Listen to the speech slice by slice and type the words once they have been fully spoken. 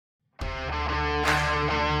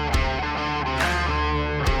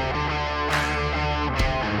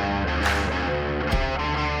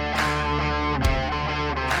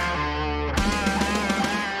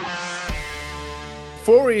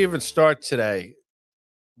Before we even start today,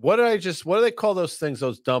 what do they call those things?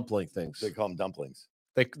 Those dumpling things? They call them dumplings.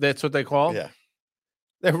 That's what they call them? Yeah.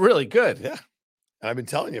 They're really good. Yeah. And I've been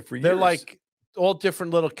telling you for years. They're like all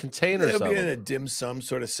different little containers. They'll be in a dim sum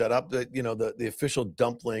sort of setup. That the official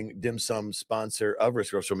dumpling dim sum sponsor of our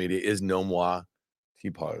social media is Nomois Tea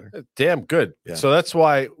Parlor. Damn good. Yeah. So that's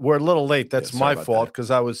why we're a little late. That's my fault that.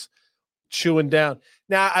 because I was chewing down.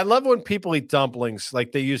 Now I love when people eat dumplings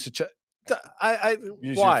like they use to. I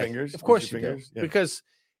use why? your fingers. Of course you do. Yeah. Because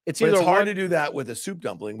it's but either it's hard to do that with a soup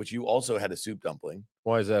dumpling, which you also had a soup dumpling.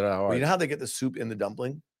 Why is that hard? Well, you know how they get the soup in the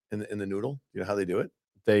dumpling in the noodle? You know how they do it?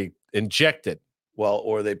 They inject it. Well,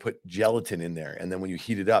 or they put gelatin in there, and then when you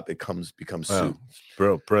heat it up, it becomes soup.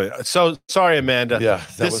 Brilliant. So sorry, Amanda. Yeah,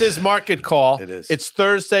 this is Market Call. It is. It's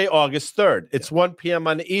Thursday, August 3rd. It's 1 p.m.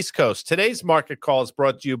 on the East Coast. Today's Market Call is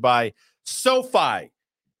brought to you by SoFi.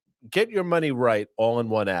 Get your money right all in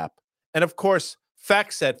one app. And of course,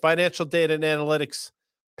 FactSet, financial data and analytics,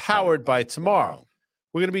 powered by Tomorrow.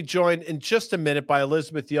 We're going to be joined in just a minute by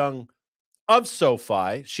Elizabeth Young of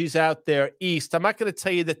SoFi. She's out there east. I'm not going to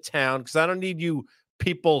tell you the town because I don't need you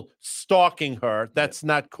people stalking her. That's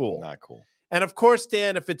not cool. Not cool. And of course,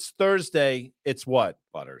 Dan, if it's Thursday, it's what?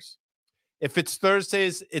 Butters. If it's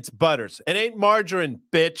Thursdays, it's Butters. It ain't margarine,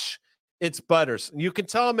 bitch. It's Butters. You can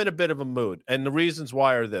tell I'm in a bit of a mood. And the reasons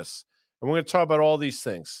why are this. And we're going to talk about all these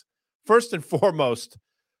things. First and foremost,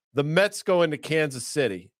 the Mets go into Kansas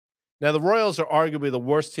City. Now, the Royals are arguably the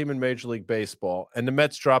worst team in Major League Baseball, and the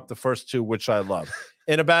Mets dropped the first two, which I love.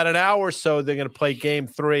 In about an hour or so, they're going to play Game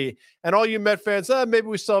 3. And all you Met fans, maybe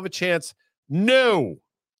we still have a chance. No.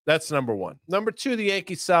 That's number one. Number two, the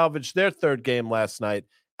Yankees salvaged their third game last night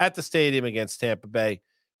at the stadium against Tampa Bay.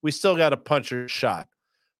 We still got a puncher shot.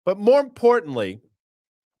 But more importantly,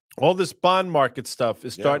 all this bond market stuff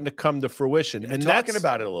is starting to come to fruition. And talking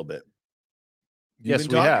about it a little bit. Yes,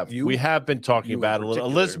 we have. We have been talking about it a little.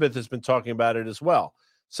 Elizabeth has been talking about it as well.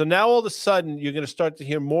 So now all of a sudden, you're going to start to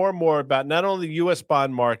hear more and more about not only the U.S.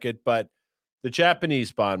 bond market, but the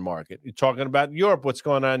Japanese bond market. You're talking about Europe, what's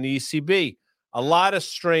going on in the ECB. A lot of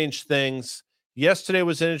strange things. Yesterday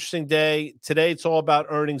was an interesting day. Today, it's all about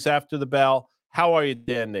earnings after the bell. How are you,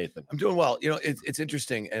 Dan Nathan? I'm doing well. It's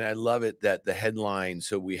interesting, and I love it that the headline.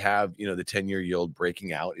 So we have, the 10-year yield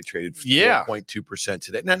breaking out. It traded 4.2%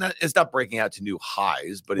 today. Now, it's not breaking out to new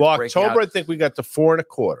highs, but it's October, I think we got to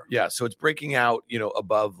 4.25. Yeah, so it's breaking out,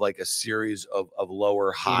 above like a series of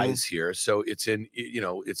lower highs here. So it's in,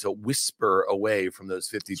 it's a whisper away from those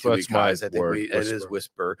 52-week highs. I think it is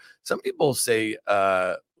whisper. Some people say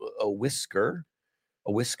a whisker.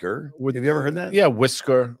 A whisker. Have you ever heard that? Yeah,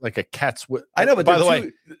 whisker, like a cat's. I know, but by the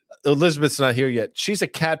way, Elizabeth's not here yet. She's a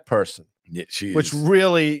cat person. Yeah, which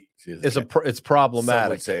really is it's problematic. Some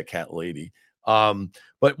would say a cat lady.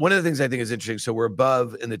 But one of the things I think is interesting. So we're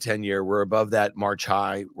above in the 10-year. We're above that March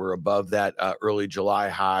high. We're above that early July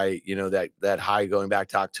high. That high going back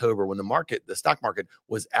to October when the stock market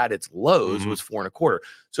was at its lows was 4.25.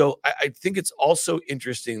 So I think it's also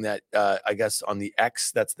interesting that I guess on the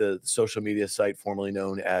X, that's the social media site formerly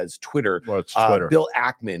known as Twitter. Well, it's Twitter. Bill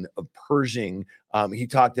Ackman of Pershing. He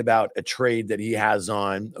talked about a trade that he has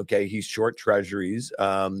on. Okay, he's short treasuries,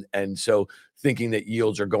 and so thinking that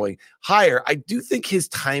yields are going higher. I do think his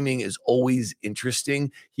timing is always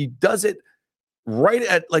interesting. He does it right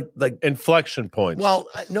at like inflection points. Well,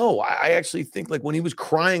 no, I actually think like when he was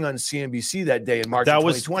crying on CNBC that day in March of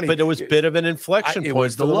 2020. But it was a bit of an inflection point. It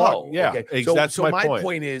was the low. Yeah, okay. So my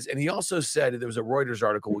point is, and he also said, there was a Reuters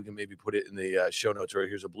article, we can maybe put it in the show notes, or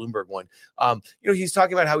here's a Bloomberg one. He's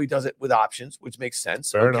talking about how he does it with options, which makes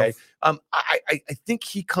sense. Fair enough. I think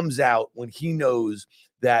he comes out when he knows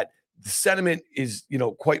that the sentiment is,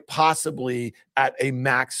 quite possibly at a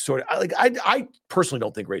max sort of like I personally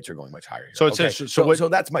don't think rates are going much higher here. So it's interesting. So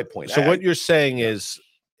that's my point. So what you're saying is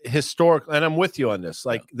historically, and I'm with you on this.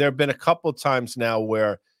 Like there have been a couple of times now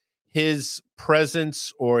where his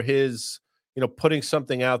presence or his, putting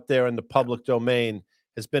something out there in the public domain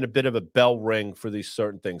has been a bit of a bell ring for these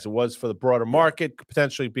certain things. It was for the broader market, could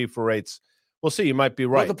potentially be for rates. We'll see. You might be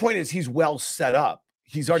right. Well, the point is he's well set up.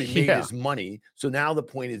 He's already made his money. So now the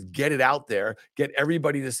point is get it out there, get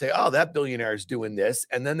everybody to say, oh, that billionaire is doing this.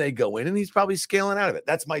 And then they go in and he's probably scaling out of it.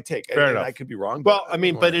 That's my take. Fair enough. I could be wrong. Well,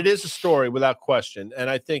 but it is a story without question. And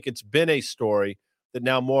I think it's been a story that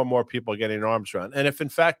now more and more people are getting their arms around. And if in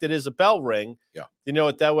fact it is a bell ring,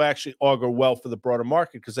 that will actually augur well for the broader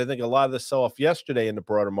market. Because I think a lot of the sell-off yesterday in the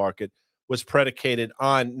broader market was predicated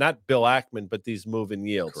on not Bill Ackman, but these moving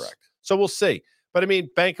yields. Correct. So we'll see. But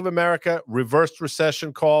Bank of America reversed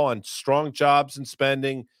recession call on strong jobs and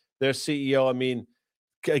spending. Their CEO,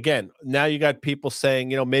 again, now you got people saying,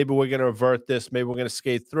 maybe we're going to revert this. Maybe we're going to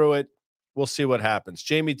skate through it. We'll see what happens.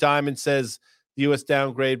 Jamie Dimon says the U.S.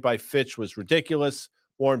 downgrade by Fitch was ridiculous.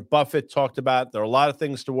 Warren Buffett talked about there are a lot of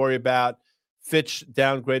things to worry about. Fitch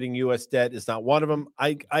downgrading U.S. debt is not one of them.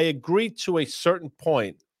 I agree to a certain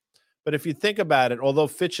point. But if you think about it, although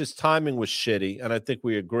Fitch's timing was shitty, and I think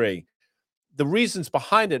we agree, the reasons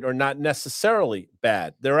behind it are not necessarily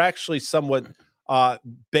bad. They're actually somewhat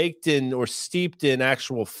baked in or steeped in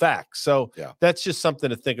actual facts. So that's just something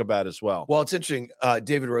to think about as well. Well, it's interesting.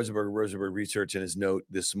 David Rosenberg Research in his note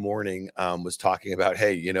this morning was talking about,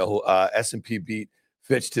 hey, S&P beat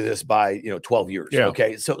Fitch to this by 12 years. Yeah.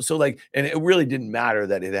 Okay. So like, and it really didn't matter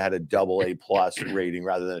that it had a AA+ rating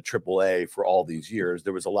rather than a AAA for all these years.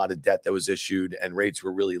 There was a lot of debt that was issued and rates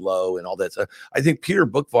were really low and all that stuff. I think Peter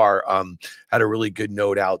Bookvar had a really good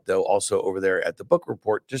note out though, also over there at the Book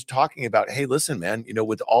Report, just talking about, hey, listen, man,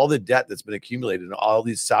 with all the debt that's been accumulated and all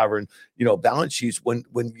these sovereign, balance sheets, when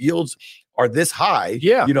yields are this high,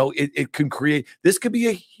 it can create, this could be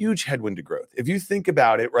a huge headwind to growth if you think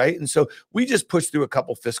about it, right? And so we just pushed through a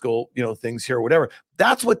couple fiscal, things here or whatever.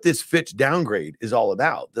 That's what this Fitch downgrade is all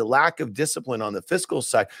about. The lack of discipline on the fiscal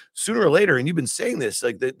side, sooner or later, and you've been saying this,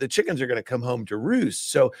 like the chickens are going to come home to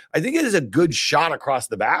roost. So I think it is a good shot across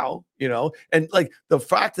the bow, and like the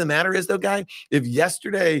fact of the matter is though, Guy, if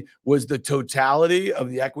yesterday was the totality of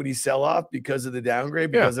the equity sell-off because of the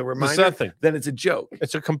downgrade, because of a reminder, then it's a joke.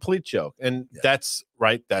 It's a complete joke. And that's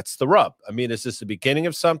right. That's the rub. I mean, is this the beginning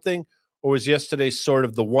of something, or was yesterday sort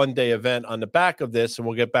of the one-day event on the back of this, and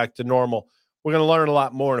we'll get back to normal? We're going to learn a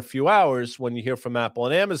lot more in a few hours when you hear from Apple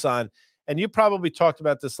and Amazon. And you probably talked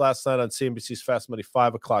about this last night on CNBC's Fast Money,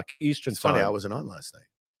 5 o'clock Eastern time. Funny, I wasn't on last night.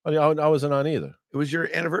 I wasn't on either. It was your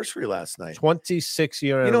anniversary last night.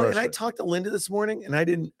 26-year anniversary. And I talked to Linda this morning, and I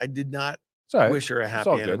did not wish her a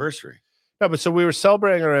happy anniversary. No, but so we were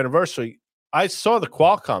celebrating our anniversary. I saw the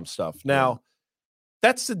Qualcomm stuff. Now,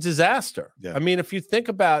 that's a disaster. Yeah. I mean, if you think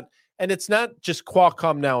about, and it's not just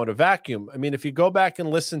Qualcomm now in a vacuum. I mean, if you go back and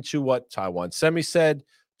listen to what Taiwan Semi said,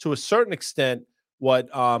 to a certain extent,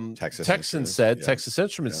 what Texas Instruments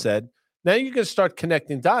said, now you can start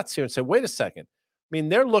connecting dots here and say, wait a second. I mean,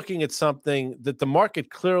 they're looking at something that the market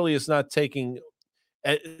clearly is not taking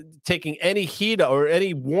any heed or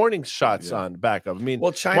any warning shots on back of. I mean,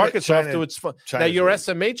 market's off to its fun. Now, your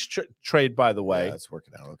SMH trade, by the way, it's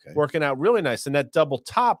working out okay. Working out really nice. And that double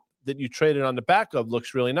top that you traded on the back of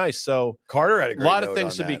looks really nice. So Carter had a lot of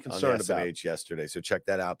things to be concerned about yesterday. So check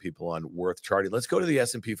that out, people, on Worth Charting. Let's go to the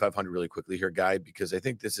S&P 500 really quickly here, Guy, because I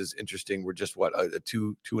think this is interesting. We're just a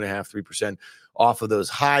 2.5-3% off of those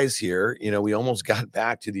highs here. We almost got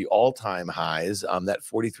back to the all-time highs, that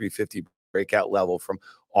 4350 breakout level from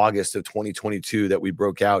August of 2022 that we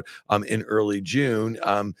broke out in early June.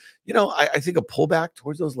 I think a pullback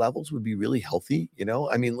towards those levels would be really healthy.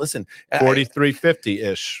 I mean, listen,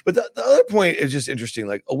 4350-ish. But the other point is just interesting.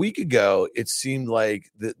 Like a week ago, it seemed like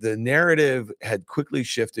the narrative had quickly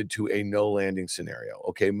shifted to a no landing scenario.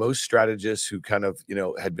 Okay, most strategists who kind of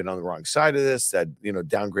had been on the wrong side of this, said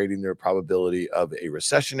downgrading their probability of a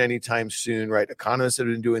recession anytime soon. Right, economists have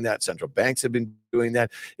been doing that. Central banks have been doing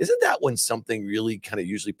that. Isn't that when something really kind of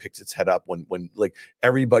usually picks its head up, when like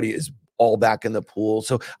everybody is all back in the pool?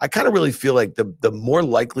 So I kind of really feel like the more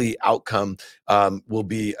likely outcome will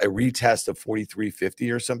be a retest of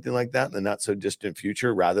 4350 or something like that in the not so distant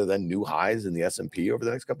future, rather than new highs in the S&P over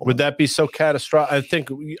the next couple. Would that be so catastrophic? I think,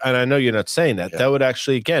 and I know you're not saying that. That would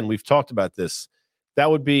actually, again, we've talked about this.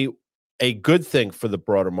 That would be a good thing for the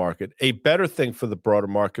broader market. A better thing for the broader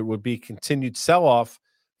market would be continued sell-off,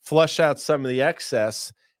 flush out some of the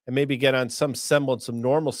excess, and maybe get on some semblance of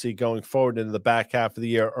normalcy going forward into the back half of the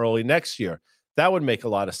year, early next year. That would make a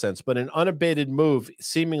lot of sense. But an unabated move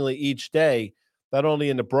seemingly each day, not only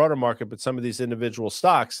in the broader market, but some of these individual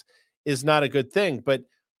stocks, is not a good thing. But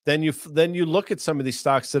then you look at some of these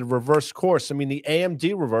stocks that have reversed course. I mean, the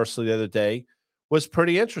AMD reversal the other day was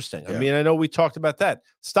pretty interesting. I mean, I know we talked about that.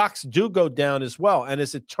 Stocks do go down as well. And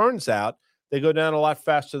as it turns out, they go down a lot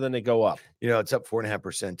faster than they go up. It's up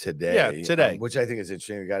 4.5% today. Yeah, today. Which I think is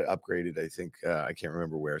interesting. We got upgraded, I think, I can't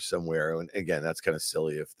remember where, somewhere. And again, that's kind of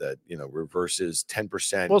silly if that, reverses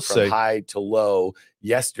 10% from high to low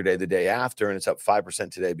yesterday, the day after, and it's up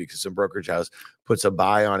 5% today because some brokerage house puts a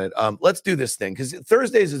buy on it. Let's do this thing, because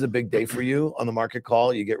Thursdays is a big day for you on the market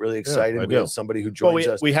call. You get really excited. Yeah, we have somebody who joins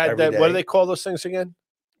us. We had that. Day. What do they call those things again?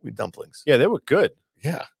 Dumplings. Yeah, they were good.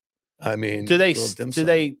 Yeah. I mean,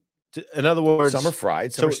 in other words, some are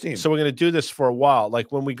fried, some are steamed. So we're going to do this for a while. Like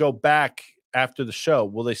when we go back after the show,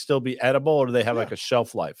 will they still be edible, or do they have like a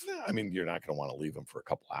shelf life? I mean, you're not going to want to leave them for a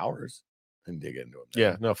couple hours. and dig into them.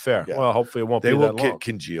 Yeah, no, fair. Yeah. Well, hopefully it won't They be will that long. get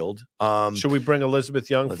congealed. Should we bring Elizabeth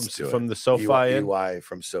Young from the SoFi in? EY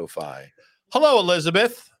from SoFi. Hello,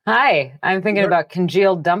 Elizabeth. Hi, I'm thinking about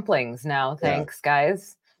congealed dumplings now. Thanks,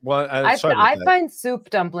 guys. Well, I find soup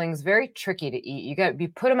dumplings very tricky to eat. You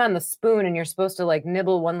put them on the spoon, and you're supposed to like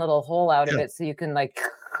nibble one little hole out of it so you can like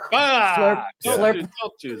slurp.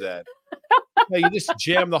 Don't do that. No, you just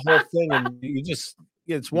jam the whole thing, and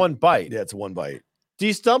it's one bite. Yeah, it's one bite.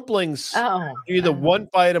 These dumplings, either one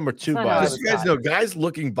bite them or two bites. You guys know, guys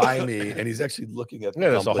looking by me, and he's actually looking at the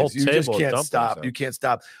there's a whole you table just can't stop. You can't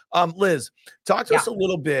stop. Liz, talk to us a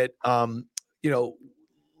little bit.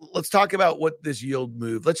 Let's talk about what this yield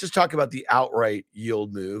move. Let's just talk about the outright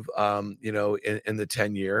yield move. In the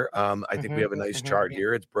 10-year. I think we have a nice chart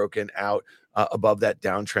here. It's broken out above that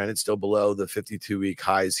downtrend. It's still below the 52-week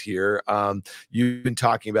highs here. You've been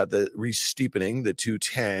talking about the re-steepening, the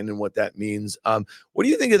 210, and what that means. What do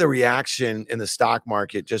you think of the reaction in the stock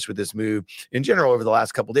market just with this move in general over the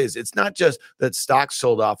last couple of days? It's not just that stocks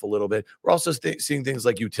sold off a little bit. We're also seeing things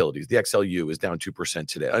like utilities. The XLU is down 2%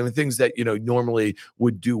 today. I mean, things that normally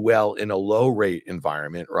would do well in a low rate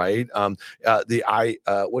environment, right? The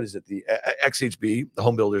XHB, the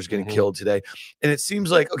home builder, is getting killed today, and it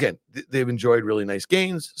seems like again they've enjoyed really nice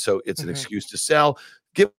gains, so it's an excuse to sell.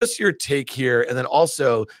 Give us your take here, and then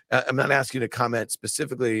also I'm not asking you to comment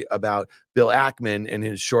specifically about Bill Ackman and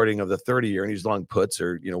his shorting of the 30-year, and he's long puts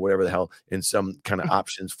or whatever the hell in some kind of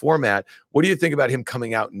options format. What do you think about him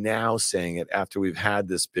coming out now saying it after we've had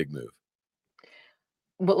this big move?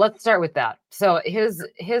 Well, let's start with that. So his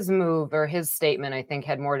move or his statement, I think,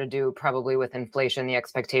 had more to do probably with inflation, the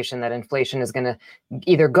expectation that inflation is going to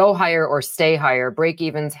either go higher or stay higher.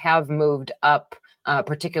 Break-evens have moved up,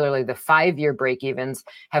 particularly the 5-year break-evens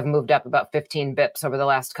have moved up about 15 bips over the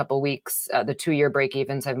last couple of weeks. The 2-year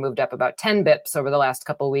break-evens have moved up about 10 bips over the last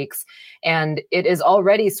couple of weeks. And it is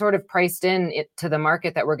already sort of priced in to the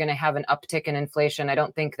market that we're going to have an uptick in inflation. I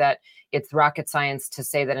don't think that it's rocket science to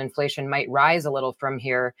say that inflation might rise a little from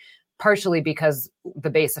here, partially because the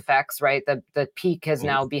base effects, right? The peak is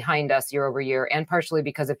now behind us year over year, and partially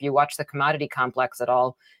because if you watch the commodity complex at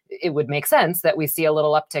all, it would make sense that we see a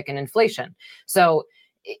little uptick in inflation. So,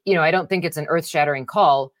 I don't think it's an earth-shattering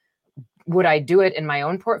call. Would I do it in my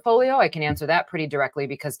own portfolio? I can answer that pretty directly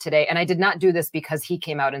because today, and I did not do this because he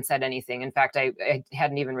came out and said anything. In fact, I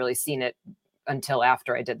hadn't even really seen it until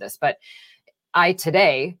after I did this, but I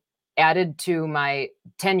today added to my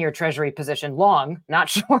 10-year treasury position long, not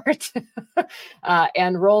short,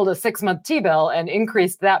 and rolled a 6-month T-bill and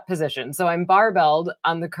increased that position. So I'm barbelled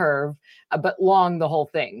on the curve, but long the whole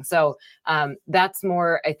thing. So that's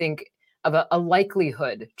more, I think, of a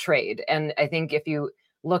likelihood trade. And I think if you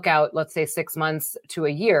look out, let's say 6 months to a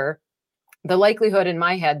year, the likelihood in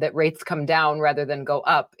my head that rates come down rather than go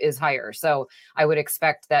up is higher. So I would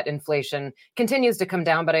expect that inflation continues to come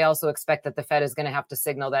down, but I also expect that the Fed is going to have to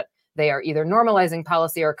signal that they are either normalizing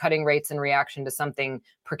policy or cutting rates in reaction to something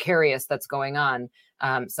precarious that's going on.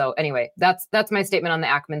 So anyway, that's my statement on the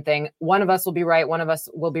Ackman thing. One of us will be right. One of us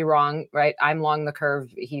will be wrong, right? I'm long the curve.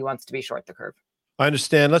 He wants to be short the curve. I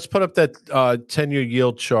understand. Let's put up that 10-year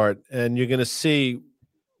yield chart, and you're going to see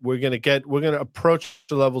we're going to approach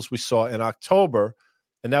the levels we saw in October,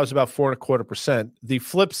 and that was about 4.25%. The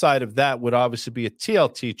flip side of that would obviously be a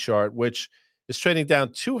TLT chart, which is trading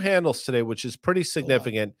down 2 handles today, which is pretty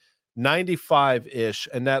significant, 95-ish,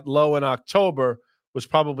 and that low in October was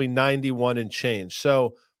probably 91 and change.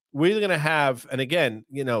 So we're going to have, and again,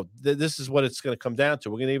 this is what it's going to come down to.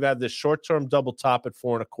 We're going to either have this short-term double top at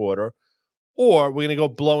 4.25, or we're going to go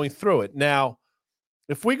blowing through it. Now,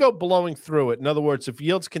 if we go blowing through it, in other words, if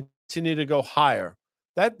yields continue to go higher,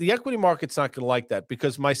 that the equity market's not going to like that,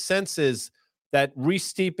 because my sense is that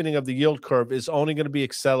re-steepening of the yield curve is only going to be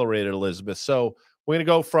accelerated, Elizabeth. So we're going to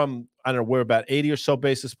go from, I don't know, we're about 80 or so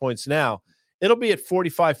basis points now. It'll be at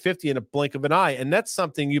 45, 50 in a blink of an eye. And that's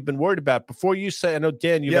something you've been worried about. Before you say, I know,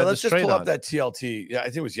 Dan, you had this train on. Let's just pull up that TLT. Yeah, I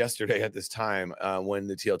think it was yesterday at this time when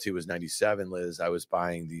the TLT was 97, Liz. I was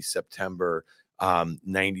buying the September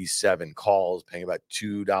 97 calls, paying about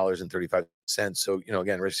 $2.35. So,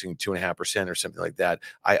 again, risking 2.5% or something like that.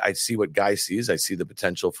 I see what Guy sees. I see the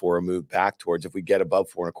potential for a move back towards, if we get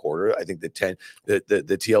above 4.25, I think the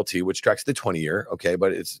TLT, which tracks the 20-year, okay,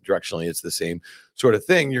 but it's directionally, it's the same sort of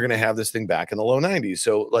thing. You're going to have this thing back in the low 90s.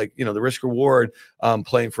 So, the risk reward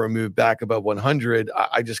playing for a move back above 100,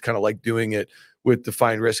 I just kind of like doing it with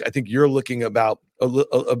defined risk. I think you're looking about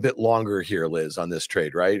a bit longer here, Liz, on this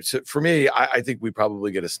trade, right? So for me, I think we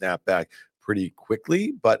probably get a snapback pretty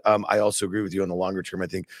quickly, but I also agree with you on the longer term. I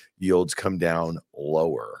think yields come down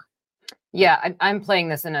lower. Yeah, I'm playing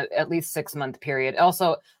this in at least 6-month period.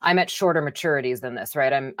 Also, I'm at shorter maturities than this,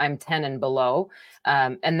 right? I'm 10 and below,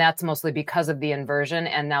 and that's mostly because of the inversion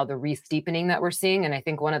and now the re-steepening that we're seeing. And I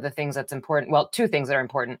think one of the things that's important, well, two things that are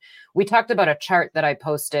important. We talked about a chart that I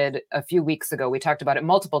posted a few weeks ago. We talked about it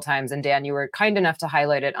multiple times, and Dan, you were kind enough to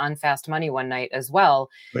highlight it on Fast Money one night as well.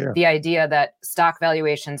 Oh, yeah. The idea that stock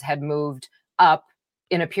valuations had moved up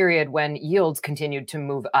in a period when yields continued to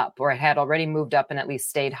move up, or it had already moved up and at least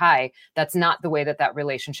stayed high. That's not the way that that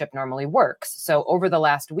relationship normally works. So over the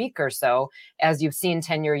last week or so, as you've seen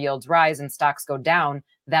 10-year yields rise and stocks go down,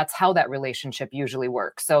 that's how that relationship usually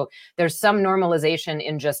works. So there's some normalization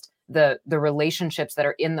in just the relationships that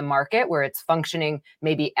are in the market where it's functioning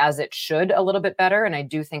maybe as it should a little bit better. And I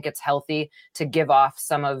do think it's healthy to give off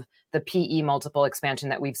some of the PE multiple expansion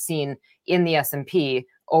that we've seen in the S&P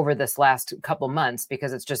over this last couple months,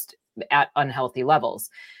 because it's just at unhealthy levels.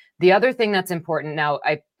 The other thing that's important now,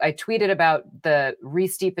 I tweeted about the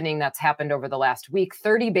re-steepening that's happened over the last week,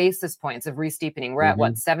 30 basis points of re-steepening. We're at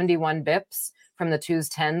what, 71 bips from the 2s,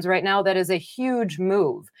 10s right now? That is a huge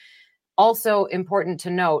move. Also important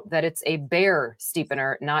to note that it's a bear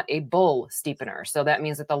steepener, not a bull steepener. So that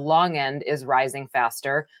means that the long end is rising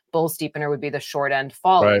faster. Bull steepener would be the short end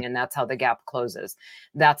falling, Right. and that's how the gap closes.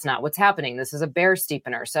 That's not what's happening. This is a bear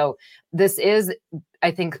steepener. So this is,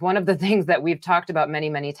 I think, one of the things that we've talked about many,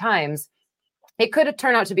 many times. It could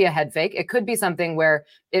turn out to be a head fake. It could be something where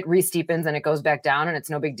it re-steepens and it goes back down and it's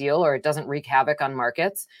no big deal, or it doesn't wreak havoc on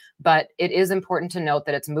markets. But it is important to note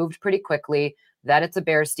that it's moved pretty quickly, that it's a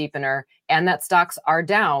bear steepener, and that stocks are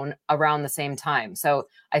down around the same time. So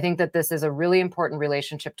I think that this is a really important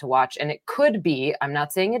relationship to watch. And it could be, I'm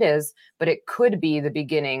not saying it is, but it could be the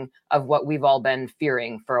beginning of what we've all been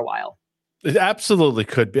fearing for a while. It absolutely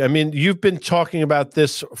could be. I mean, you've been talking about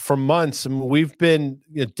this for months, and we've been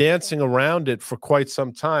dancing around it for quite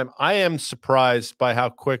some time. I am surprised by how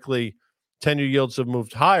quickly 10-year yields have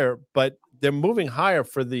moved higher, but they're moving higher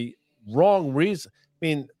for the wrong reason. I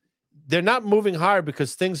mean, they're not moving higher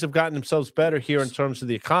because things have gotten themselves better here in terms of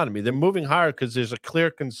the economy. They're moving higher because there's a clear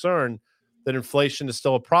concern that inflation is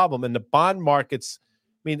still a problem. And the bond markets,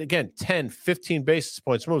 I mean, again, 10, 15 basis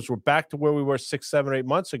points moves. We're back to where we were 6, 7, 8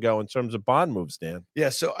 months ago in terms of bond moves, Dan. Yeah,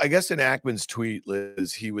 so I guess in Ackman's tweet,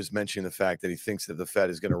 Liz, he was mentioning the fact that he thinks that the Fed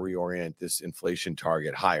is going to reorient this inflation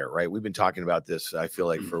target higher, right? We've been talking about this, I feel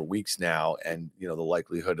like, for weeks now, and, you know, the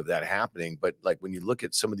likelihood of that happening. But like when you look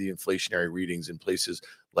at some of the inflationary readings in places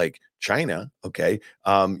like China, okay,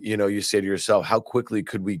 you know, you say to yourself, how quickly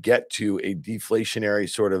could we get to a deflationary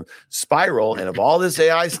sort of spiral? And if all this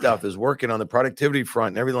AI stuff is working on the productivity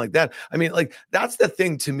front and everything like that, I mean, like, that's the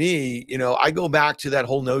thing to me. You know, I go back to that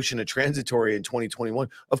whole notion of transitory in 2021.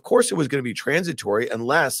 Of course, it was going to be transitory,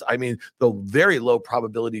 unless, I mean, the very low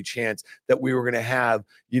probability chance that we were going to have,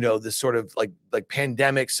 you know, this sort of like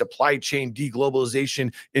pandemic, supply chain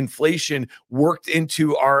deglobalization, inflation worked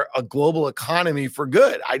into a global economy for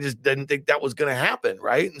good. I just didn't think that was going to happen,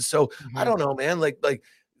 right? And so I don't know, man. Like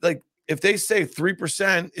if they say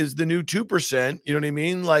 3% is the new 2%, you know what I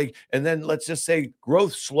mean? Like, and then let's just say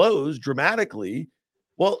growth slows dramatically.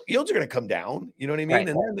 Well, yields are going to come down. You know what I mean? Right.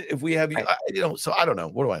 And then if we have, Right. you know, so I don't know.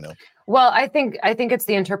 What do I know? Well, I think it's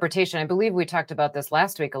the interpretation. I believe we talked about this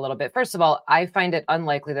last week a little bit. First of all, I find it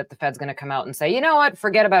unlikely that the Fed's going to come out and say, you know what,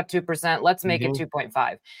 forget about 2%. Let's make it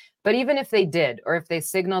 2.5. But even if they did, or if they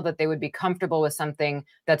signal that they would be comfortable with something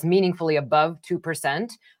that's meaningfully above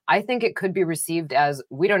 2%, I think it could be received as,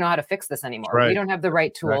 we don't know how to fix this anymore. Right. We don't have the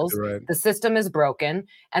right tools. Right. The system is broken.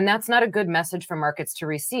 And that's not a good message for markets to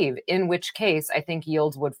receive, in which case I think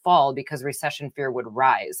yields would fall because recession fear would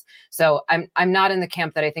rise. So I'm not in the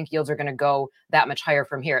camp that I think yields are going to go that much higher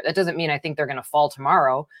from here. That doesn't mean I think they're going to fall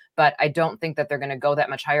tomorrow, but I don't think that they're going to go that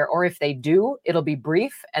much higher. Or if they do, it'll be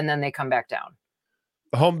brief and then they come back down.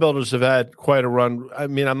 Home builders have had quite a run. I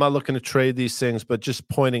mean, I'm not looking to trade these things, but just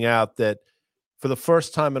pointing out that for the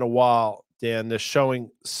first time in a while, Dan, they're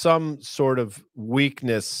showing some sort of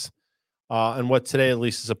weakness and what today at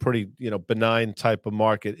least is a pretty, you know, benign type of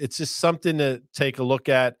market. It's just something to take a look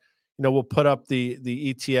at. You know, we'll put up the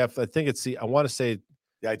ETF. I think it's I want to say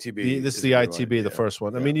the ITB. This is the ITB, the first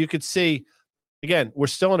one. I mean, you could see, again, we're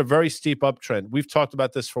still in a very steep uptrend. We've talked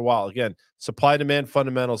about this for a while. Again, supply demand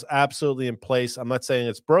fundamentals absolutely in place. I'm not saying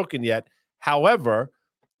it's broken yet. However,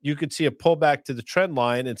 you could see a pullback to the trend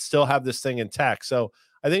line and still have this thing intact. So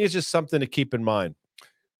I think it's just something to keep in mind.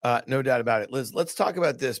 No doubt about it. Liz, let's talk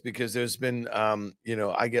about this, because there's been, you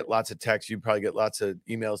know, I get lots of texts. You probably get lots of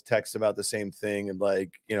emails, texts about the same thing. And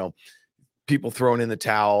like, you know, people throwing in the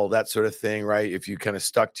towel, that sort of thing, right? If you kind of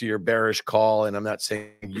stuck to your bearish call, and I'm not saying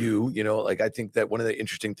you know, like I think that one of the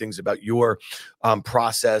interesting things about your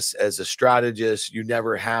process as a strategist, you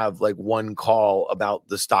never have like one call about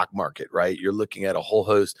the stock market, right? You're looking at a whole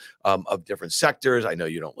host of different sectors. I know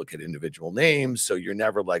you don't look at individual names, so you're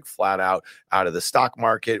never like flat out of the stock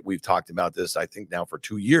market. We've talked about this, I think, now for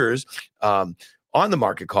 2 years. On the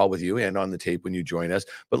market call with you and on the tape when you join us.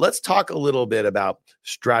 But let's talk a little bit about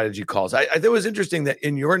strategy calls. I thought it was interesting that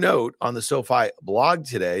in your note on the SoFi blog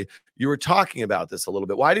today, you were talking about this a little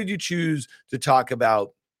bit. Why did you choose to talk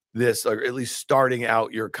about this, or at least starting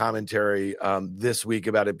out your commentary this week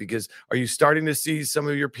about it? Because are you starting to see some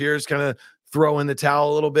of your peers kind of throw in the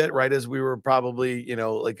towel a little bit, right? As we were probably, you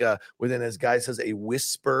know, like within, as Guy says, a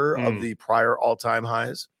whisper of the prior all-time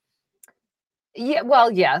highs? Yeah, well,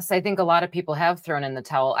 yes, I think a lot of people have thrown in the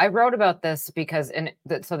towel. I wrote about this because,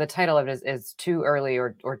 so the title of it is too early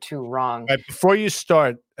or too wrong. Right, before you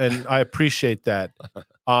start, and I appreciate that,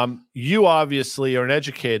 you obviously are an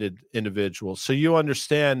educated individual, so you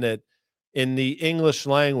understand that in the English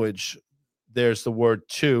language, there's the word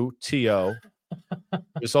to, T-O.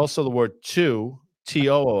 There's also the word to,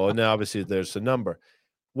 T-O-O, and obviously there's a number.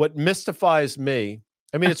 What mystifies me,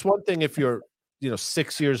 I mean, it's one thing if you're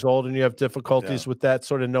 6 years old and you have difficulties with that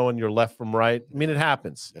sort of knowing your left from right. I mean, it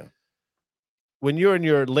happens. Yeah. When you're in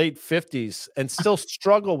your late 50s and still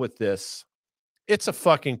struggle with this, it's a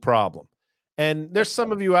fucking problem. And there's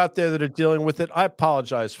some of you out there that are dealing with it. I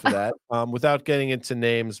apologize for that without getting into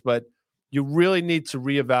names, but you really need to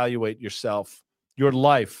reevaluate yourself, your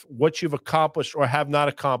life, what you've accomplished or have not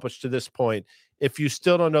accomplished to this point. If you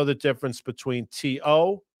still don't know the difference between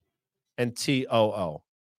T-O and T-O-O.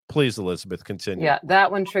 Please, Elizabeth, continue. Yeah,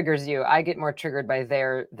 that one triggers you. I get more triggered by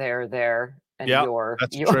there, and your.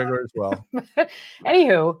 That's a trigger as well.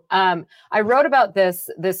 Anywho, I wrote about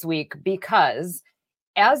this week because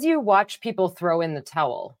as you watch people throw in the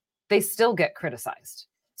towel, they still get criticized.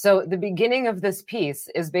 So the beginning of this piece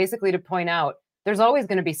is basically to point out there's always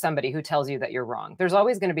going to be somebody who tells you that you're wrong. There's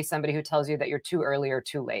always going to be somebody who tells you that you're too early or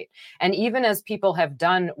too late. And even as people have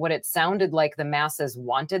done what it sounded like the masses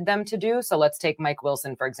wanted them to do, so let's take Mike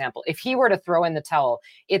Wilson, for example. If he were to throw in the towel,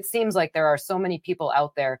 it seems like there are so many people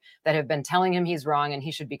out there that have been telling him he's wrong and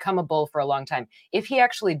he should become a bull for a long time. If he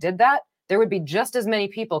actually did that, there would be just as many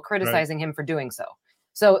people criticizing him for doing so.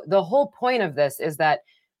 So the whole point of this is that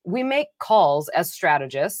we make calls as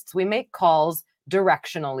strategists. We make calls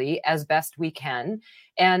directionally as best we can.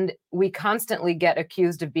 And we constantly get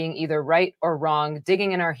accused of being either right or wrong,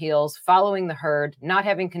 digging in our heels, following the herd, not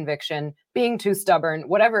having conviction, being too stubborn,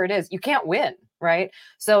 whatever it is. You can't win, right?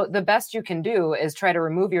 So the best you can do is try to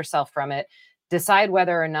remove yourself from it, decide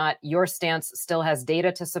whether or not your stance still has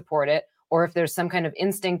data to support it, or if there's some kind of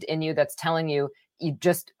instinct in you that's telling you you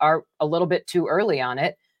just are a little bit too early on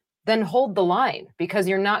it, then hold the line, because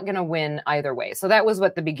you're not going to win either way. So that was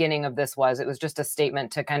what the beginning of this was. It was just a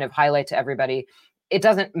statement to kind of highlight to everybody, it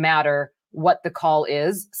doesn't matter what the call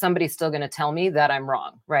is. Somebody's still going to tell me that I'm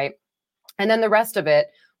wrong, right? And then the rest of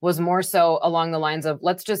it was more so along the lines of,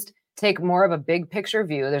 let's just take more of a big picture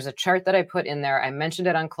view. There's a chart that I put in there. I mentioned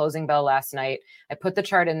it on Closing Bell last night. I put the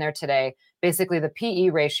chart in there today. Basically the PE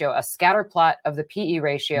ratio, a scatter plot of the PE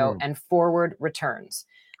ratio and forward returns.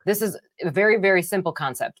 This is a very, very simple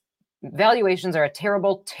concept. Valuations are a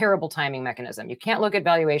terrible, terrible timing mechanism. You can't look at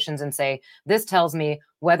valuations and say, this tells me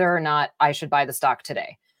whether or not I should buy the stock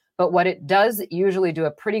today. But what it does usually do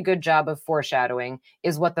a pretty good job of foreshadowing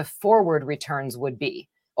is what the forward returns would be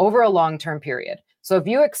over a long-term period. So if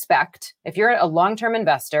you're a long-term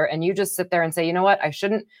investor and you just sit there and say, you know what, I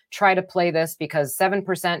shouldn't try to play this because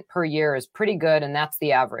 7% per year is pretty good and that's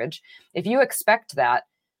the average. If you expect that,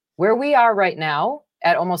 where we are right now,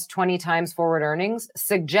 at almost 20 times forward earnings,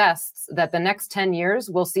 suggests that the next 10 years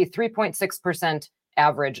we'll see 3.6%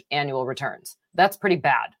 average annual returns. That's pretty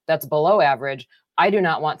bad. That's below average. I do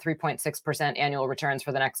not want 3.6% annual returns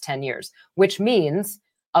for the next 10 years, which means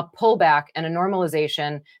a pullback and a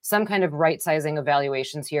normalization, some kind of right sizing of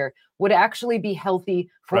valuations here would actually be healthy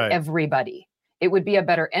for everybody. It would be a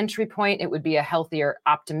better entry point. It would be a healthier,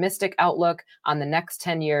 optimistic outlook on the next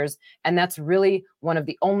 10 years. And that's really one of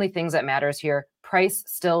the only things that matters here. Price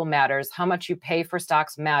still matters. How much you pay for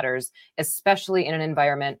stocks matters, especially in an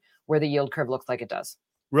environment where the yield curve looks like it does.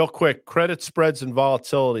 Real quick, credit spreads and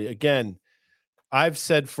volatility. Again, I've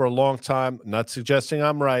said for a long time, not suggesting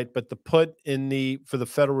I'm right, but the put for the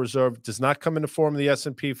Federal Reserve does not come in the form of the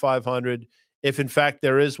S&P 500. If in fact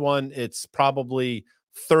there is one, it's probably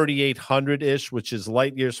 3,800-ish, which is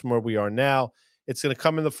light years from where we are now. It's going to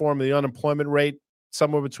come in the form of the unemployment rate,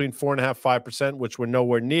 somewhere between 4.5%, 5%, which we're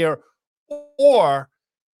nowhere near, or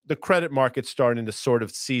the credit market's starting to sort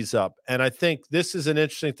of seize up. And I think this is an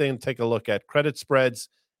interesting thing to take a look at: credit spreads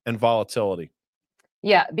and volatility.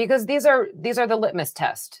 Yeah, because these are the litmus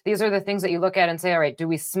test. These are the things that you look at and say, all right, do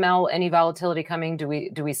we smell any volatility coming? Do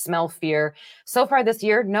we smell fear? So far this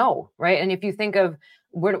year, no, right? And if you think of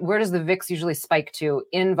where does the VIX usually spike to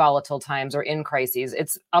in volatile times or in crises?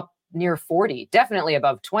 It's up near 40, definitely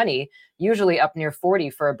above 20, usually up near 40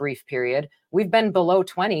 for a brief period. We've been below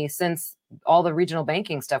 20 since all the regional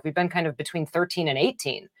banking stuff. We've been kind of between 13 and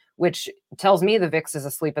 18, which tells me the VIX is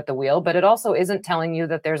asleep at the wheel, but it also isn't telling you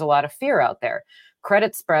that there's a lot of fear out there.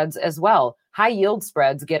 Credit spreads as well. High yield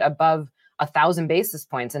spreads get above 1,000 basis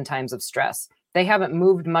points in times of stress. They haven't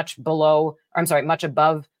moved much above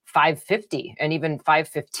 550 and even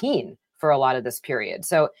 515 for a lot of this period.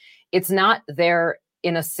 So it's not there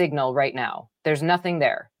in a signal right now. There's nothing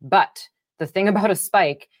there. But the thing about a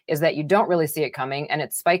spike is that you don't really see it coming, and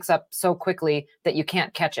it spikes up so quickly that you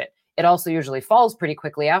can't catch it. It also usually falls pretty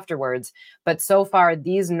quickly afterwards. But so far,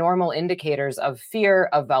 these normal indicators of fear,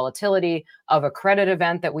 of volatility, of a credit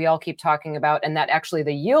event that we all keep talking about, and that actually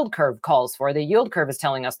the yield curve calls for, the yield curve is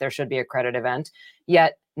telling us there should be a credit event,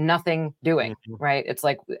 yet nothing doing, right? It's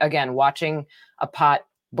like, again, watching a pot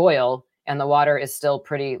boil and the water is still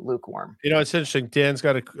pretty lukewarm. You know, it's interesting. Dan's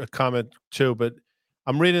got a comment too, but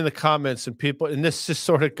I'm reading the comments and people, and this just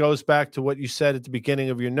sort of goes back to what you said at the beginning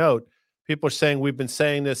of your note. People are saying we've been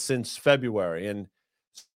saying this since February. And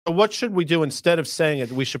so what should we do instead of saying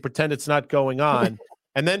it? We should pretend it's not going on.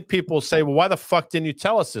 And then people say, well, why the fuck didn't you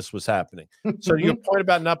tell us this was happening? So your point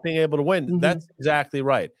about not being able to win, that's exactly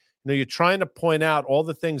right. You know, you're trying to point out all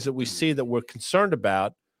the things that we see that we're concerned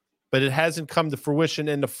about, but it hasn't come to fruition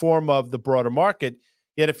in the form of the broader market.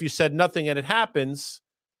 Yet if you said nothing and it happens,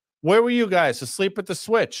 where were you guys? Asleep at the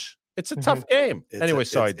switch? It's a tough game. Anyway,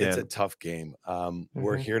 sorry, Dan. It's a tough game.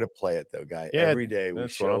 We're here to play it, though, guy. Yeah, every day we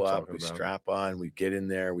show up, we strap on, we get in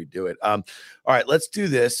there, we do it. All right, let's do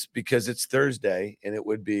this because it's Thursday and it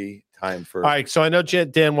would be time for. All right, so I know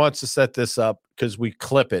Dan wants to set this up because we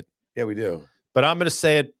clip it. Yeah, we do. But I'm going to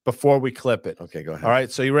say it before we clip it. Okay, go ahead. All right,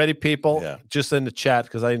 so you ready, people? Yeah. Just in the chat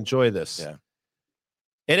because I enjoy this. Yeah.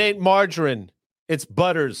 It ain't margarine, it's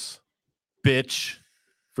butters, bitch.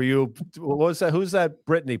 For you, what was that? Who's that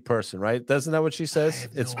Britney person, right? Doesn't that what she says?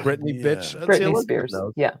 It's Britney, bitch. Britney Spears.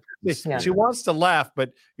 Yeah. She wants to laugh,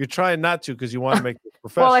 but you're trying not to because you want to make it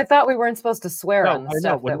professional. Well, I thought we weren't supposed to swear on the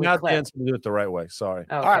stuff that we clip. Dan's going to do it the right way. Sorry.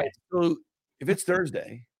 Okay. All right. So if it's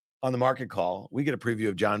Thursday on the market call, we get a preview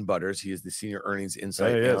of John Butters. He is the senior earnings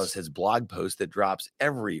insight analyst. His blog post that drops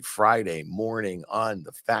every Friday morning on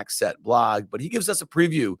the FactSet blog, but he gives us a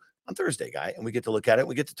preview on Thursday, guy, and we get to look at it.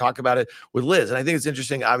 We get to talk about it with Liz. And I think it's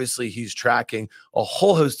interesting. Obviously, he's tracking a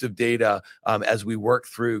whole host of data as we work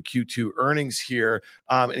through Q2 earnings here.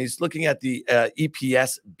 And he's looking at the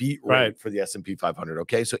EPS beat rate for the S&P 500.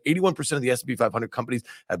 Okay, so 81% of the S&P 500 companies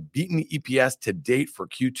have beaten EPS to date for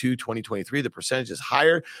Q2 2023. The percentage is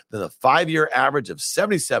higher than the 5-year average of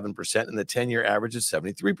 77% and the 10-year average of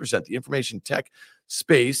 73%. The information tech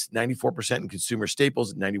space, 94%, and consumer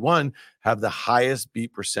staples at 91 have the highest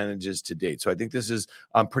beat percentages to date. So I think this is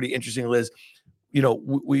pretty interesting, Liz. You know,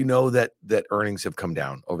 we know that earnings have come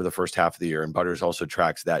down over the first half of the year, and Butters also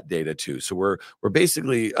tracks that data too. So we're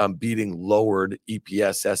basically beating lowered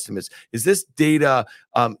EPS estimates. Is this data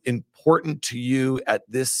important to you at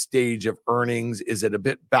this stage of earnings? Is it a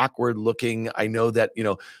bit backward looking? I know that, you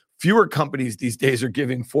know, fewer companies these days are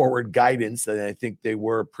giving forward guidance than I think they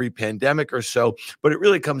were pre-pandemic or so, but it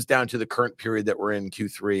really comes down to the current period that we're in,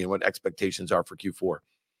 Q3, and what expectations are for Q4.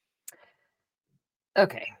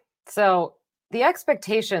 Okay, so the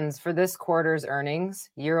expectations for this quarter's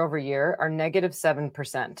earnings year over year are negative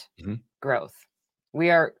 7% growth.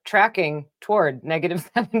 We are tracking toward negative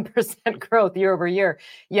 7% growth year over year,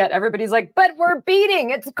 yet everybody's like, but we're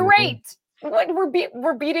beating, it's great. What,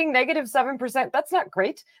 we're beating negative 7%. That's not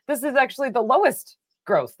great. This is actually the lowest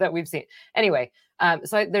growth that we've seen. Anyway,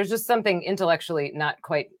 so there's just something intellectually not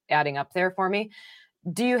quite adding up there for me.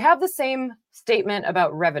 Do you have the same statement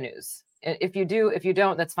about revenues? If you do, if you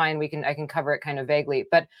don't, that's fine. I can cover it kind of vaguely.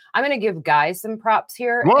 But I'm going to give Guy some props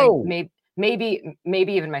here. Whoa. And maybe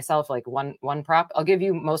even myself, like one prop. I'll give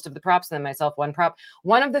you most of the props and then myself one prop.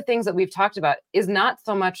 One of the things that we've talked about is not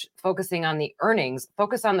so much focusing on the earnings,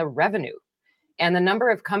 focus on the revenue. And the number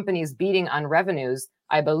of companies beating on revenues,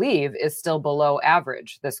 I believe, is still below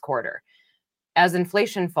average this quarter. As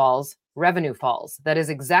inflation falls, revenue falls. That is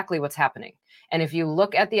exactly what's happening. And if you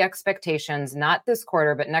look at the expectations, not this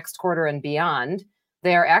quarter, but next quarter and beyond,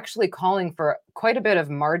 they are actually calling for quite a bit of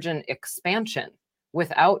margin expansion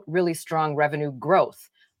without really strong revenue growth.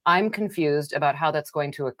 I'm confused about how that's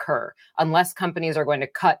going to occur unless companies are going to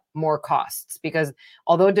cut more costs, because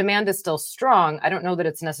although demand is still strong, I don't know that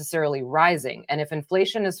it's necessarily rising. And if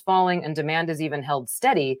inflation is falling and demand is even held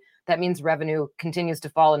steady, that means revenue continues to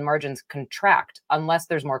fall and margins contract unless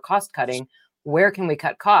there's more cost cutting. Where can we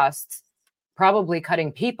cut costs? Probably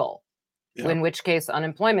cutting people, in which case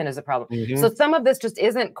unemployment is a problem. So some of this just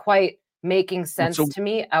isn't quite making sense to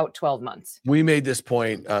me out 12 months. We made this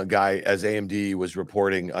point, Guy, as AMD was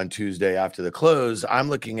reporting on Tuesday after the close. I'm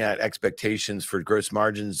looking at expectations for gross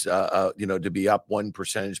margins, to be up 1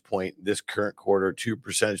 percentage point this current quarter, 2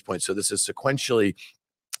 percentage points. So this is sequentially.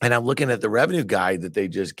 And I'm looking at the revenue guide that they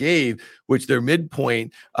just gave, which their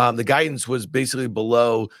midpoint, the guidance was basically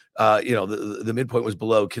below, the midpoint was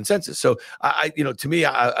below consensus. So to me,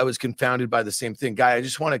 I was confounded by the same thing. Guy, I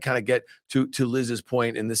just want to kind of get to Liz's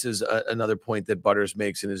point, and this is another point that Butters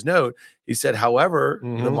makes in his note. He said, however,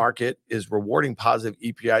 the market is rewarding positive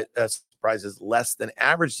EPS prices less than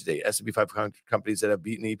average today. S&P 500 companies that have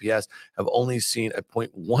beaten EPS have only seen a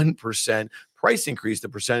 0.1% price increase. The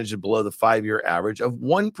percentage is below the 5-year average of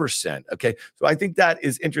 1%. Okay, so I think that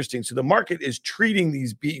is interesting. So the market is treating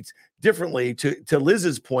these beats differently. To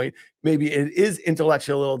Liz's point, maybe it is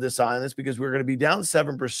intellectually a little dishonest because we're going to be down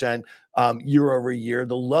 7% year over year,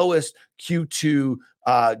 the lowest Q2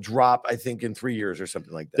 drop, I think, in 3 years or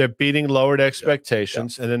something like that. They're beating lowered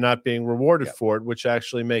expectations and they're not being rewarded for it, which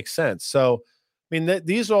actually makes sense. So, I mean,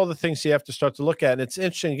 these are all the things you have to start to look at. And it's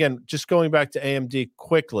interesting, again, just going back to AMD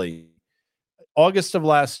quickly. August of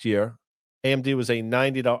last year, AMD was a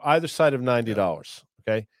 $90, either side of $90.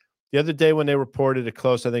 Okay. The other day when they reported, it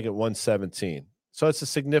closed, I think, at 117. So it's a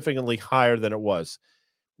significantly higher than it was.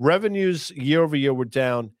 Revenues year over year were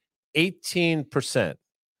down 18%.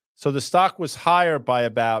 So the stock was higher by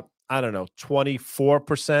about,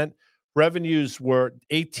 24%. Revenues were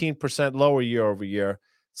 18% lower year over year.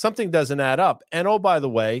 Something doesn't add up. And oh, by the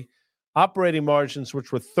way, operating margins,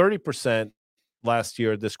 which were 30% last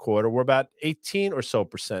year, this quarter, were about 18 or so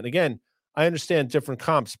percent. Again, I understand different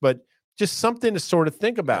comps, but just something to sort of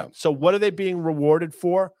think about. Yeah. So what are they being rewarded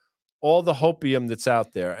for? All the hopium that's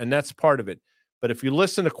out there, and that's part of it. But if you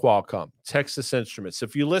listen to Qualcomm, Texas Instruments,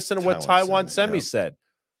 if you listen to what Taiwan Semi said,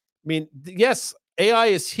 I mean, yes, AI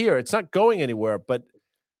is here. It's not going anywhere, but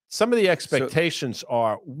some of the expectations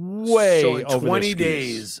are way over. So in 20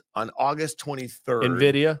 days, on August 23rd,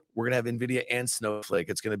 NVIDIA, we're going to have NVIDIA and Snowflake.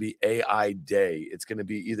 It's going to be AI Day. It's going to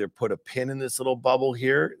be either put a pin in this little bubble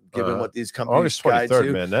here, given what these companies August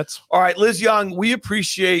 23rd, man. That's all right. Liz Young, we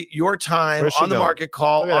appreciate your time on the market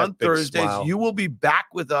call on Thursdays. Smile. You will be back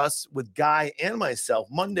with us, with Guy and myself,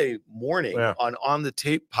 Monday morning on the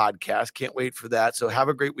Tape podcast. Can't wait for that. So have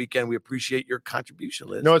a great weekend. We appreciate your contribution,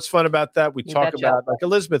 Liz. You know what's fun about that? We talk about, like,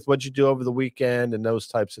 Elizabeth, what'd you do over the weekend and those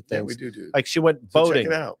types of things. Yeah, we do. Like, she went boating.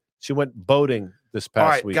 Check it out. She went boating this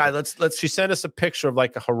past week. Guy, let's. She sent us a picture of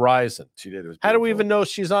like a horizon. She did. It was How do we even know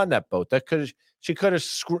she's on that boat? She could have.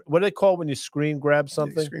 What do they call it when you screen grab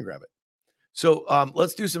something? Screen grab it. So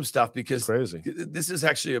let's do some stuff, because crazy. This is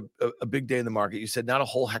actually a big day in the market. You said not a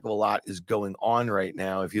whole heck of a lot is going on right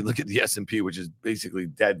now. If you look at the S&P, which is basically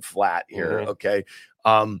dead flat here, okay.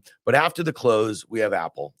 But after the close, we have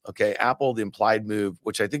Apple. Okay, Apple, the implied move,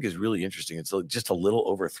 which I think is really interesting. It's just a little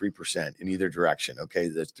over 3% in either direction. Okay,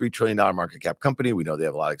 that's $3 trillion market cap company. We know they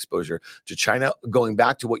have a lot of exposure to China. Going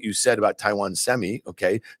back to what you said about Taiwan Semi,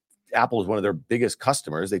 okay. Apple is one of their biggest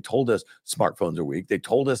customers. They told us smartphones are weak. They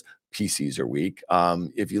told us PCs are weak.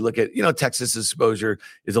 If you look at, Texas exposure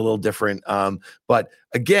is a little different. But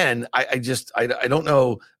again, I don't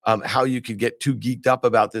know how you could get too geeked up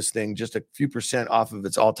about this thing, just a few percent off of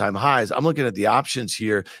its all-time highs. I'm looking at the options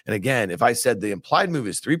here. And again, if I said the implied move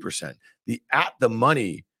is 3%, the at the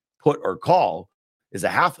money put or call is a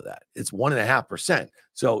half of that. It's 1.5%.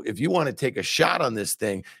 So if you want to take a shot on this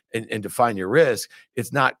thing and define your risk,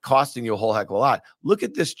 it's not costing you a whole heck of a lot. Look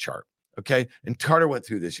at this chart, okay? And Carter went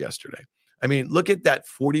through this yesterday. I mean, look at that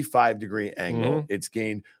 45-degree angle. It's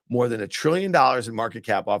gained more than $1 trillion in market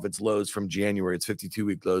cap off its lows from January. It's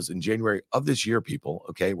 52-week lows in January of this year, people,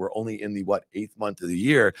 okay? We're only in the, 8th month of the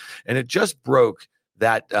year, and it just broke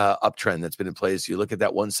that uptrend that's been in place. You look at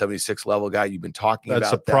that 176 level, Guy, you've been talking about.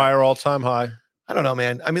 That's a prior all-time high. I don't know,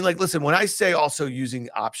 man. I mean, like, listen, when I say also using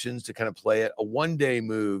options to kind of play it, a one-day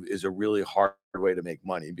move is a really hard way to make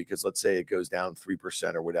money, because let's say it goes down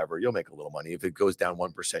 3% or whatever, you'll make a little money. If it goes down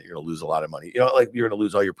 1%, you're going to lose a lot of money. You're going to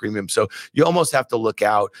lose all your premium. So you almost have to look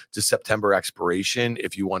out to September expiration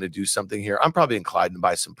if you want to do something here. I'm probably inclined to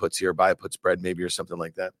buy some puts here, buy a put spread maybe, or something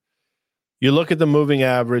like that. You look at the moving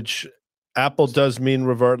average. Apple does mean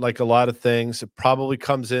revert, like a lot of things. It probably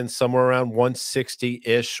comes in somewhere around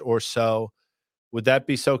 160-ish or so. would that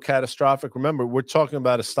be so catastrophic? Remember, we're talking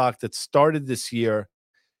about a stock that started this year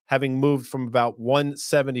having moved from about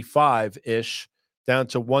 175-ish down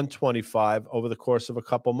to 125 over the course of a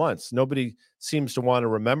couple months. Nobody seems to want to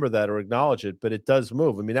remember that or acknowledge it, but it does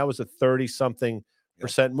move. I mean, that was a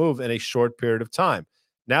 30-something% move in a short period of time.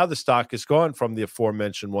 Now the stock has gone from the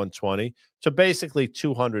aforementioned 120 to basically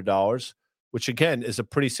 $200, which again is a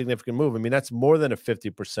pretty significant move. I mean, that's more than a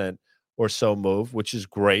 50% or so move, which is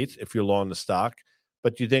great if you're long the stock.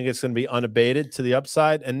 But do you think it's going to be unabated to the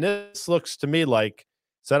upside? And this looks to me like,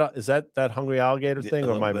 is that hungry alligator thing,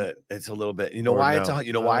 or it's a little bit. You know why it's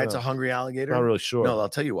a hungry alligator? Not really sure. No, I'll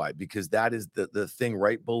tell you why. Because that is the thing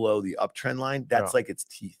right below the uptrend line. That's like its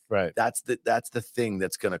teeth. Right. That's the thing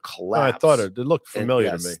that's going to collapse. I thought it looked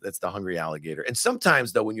familiar to me. That's the hungry alligator. And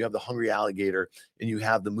sometimes though, when you have the hungry alligator and you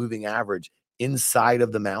have the moving average inside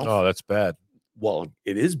of the mouth, oh, that's bad. Well,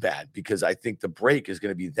 it is bad because I think the break is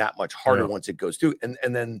going to be that much harder once it goes through, and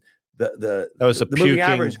then the moving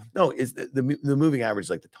average. No, is the moving average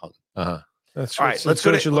like the tongue. That's all right. Let's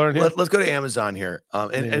go to Amazon here.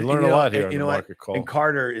 And learn a lot here. You know what? And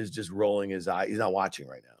Carter is just rolling his eye. He's not watching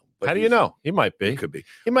right now. But how do you know? He might be. He could be.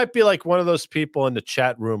 He might be like one of those people in the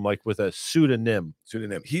chat room, like with a pseudonym.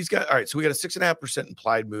 He's got, all right. So we got a 6.5%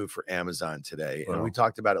 implied move for Amazon today. And we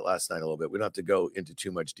talked about it last night a little bit. We don't have to go into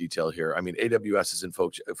too much detail here. I mean, AWS is in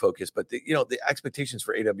focus, but the expectations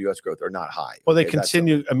for AWS growth are not high. Well, they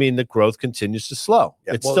continue. I mean, the growth continues to slow.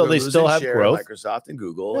 Yeah, they still have growth. Microsoft and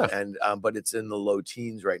Google, and but it's in the low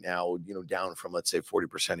teens right now, down from, let's say,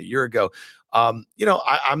 40% a year ago. I'm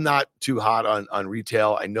not too hot on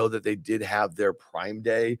retail. I know that they did have their Prime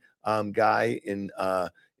Day guy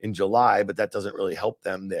in July, but that doesn't really help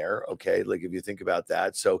them there. Okay. Like if you think about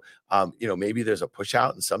that. So, maybe there's a push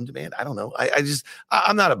out and some demand. I don't know.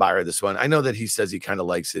 I'm not a buyer of this one. I know that he says he kind of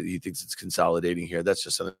likes it. He thinks it's consolidating here. That's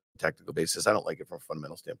just on a technical basis. I don't like it from a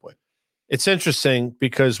fundamental standpoint. It's interesting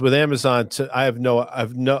because with Amazon, I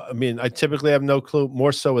typically have no clue,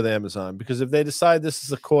 more so with Amazon, because if they decide this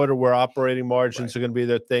is a quarter where operating margins are going to be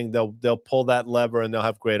their thing, they'll pull that lever and they'll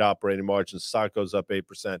have great operating margins. Stock goes up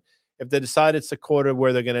 8%. If they decide it's a quarter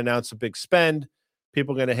where they're going to announce a big spend,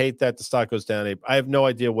 people are going to hate that. The stock goes down 8%. I have no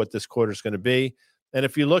idea what this quarter is going to be. And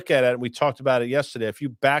if you look at it, and we talked about it yesterday, if you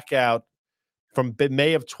back out from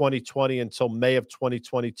May of 2020 until May of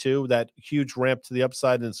 2022, that huge ramp to the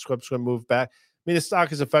upside and the subsequent move back, I mean, the stock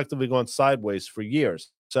has effectively gone sideways for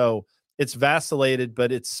years. So it's vacillated,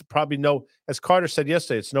 but it's probably as Carter said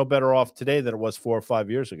yesterday, it's no better off today than it was 4 or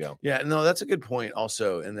 5 years ago. Yeah, no, that's a good point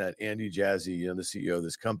also, in that Andy Jassy, the CEO of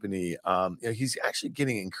this company, he's actually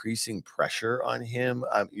getting increasing pressure on him.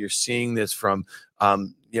 You're seeing this from,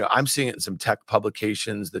 I'm seeing it in some tech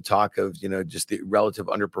publications, the talk of, just the relative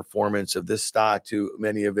underperformance of this stock to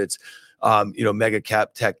many of its mega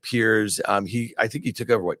cap tech peers. I think he took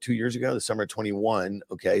over 2 years ago, the summer of 21.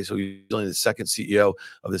 Okay. So he's only the second CEO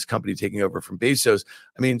of this company taking over from Bezos.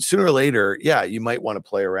 I mean, sooner or later, you might want to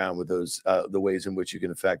play around with those, the ways in which you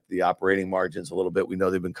can affect the operating margins a little bit. We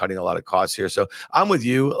know they've been cutting a lot of costs here. So I'm with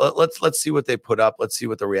you. Let's see what they put up. Let's see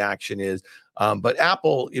what the reaction is. But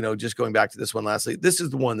Apple, just going back to this one lastly, this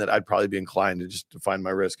is the one that I'd probably be inclined to just define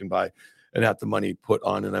my risk and buy and have the money put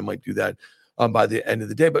on. And I might do that by the end of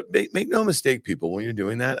the day. But make no mistake, people, when you're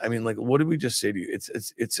doing that, I mean, like, what did we just say to you?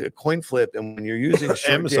 It's a coin flip. And when you're using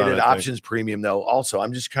short-dated options premium, though, also,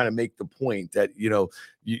 I'm just trying to make the point that,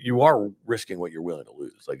 you are risking what you're willing to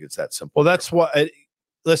lose. Like, it's that simple. Well, that's why,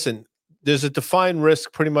 listen, there's a defined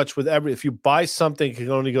risk pretty much with if you buy something, it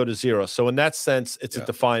can only go to zero. So in that sense, it's a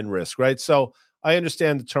defined risk, right? So I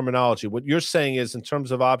understand the terminology. What you're saying is, in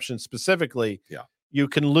terms of options specifically, you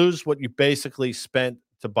can lose what you basically spent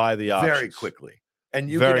to buy the options very quickly, and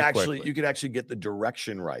you could actually get the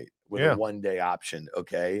direction right with a 1 day option.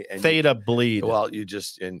 Okay, and theta bleed. Well, you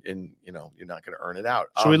just and you're not going to earn it out.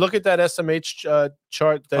 Should we look at that SMH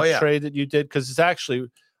chart, that trade that you did? Because it's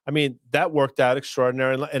actually, I mean, that worked out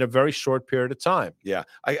extraordinary in a very short period of time. Yeah,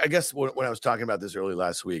 I guess when I was talking about this early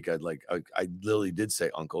last week, I literally did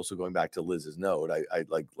say uncle. So going back to Liz's note, I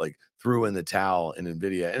threw in the towel in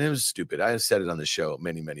NVIDIA, and it was stupid. I said it on the show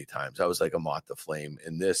many, many times. I was like a moth to flame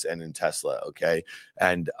in this and in Tesla. Okay.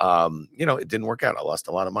 And, it didn't work out. I lost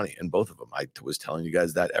a lot of money in both of them. I was telling you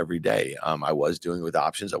guys that every day. I was doing with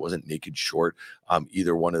options. I wasn't naked short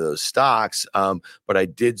either one of those stocks. But I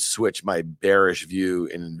did switch my bearish view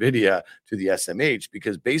in NVIDIA to the SMH,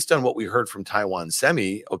 because based on what we heard from Taiwan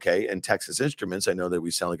Semi, okay, and Texas Instruments, I know that we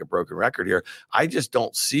sound like a broken record here. I just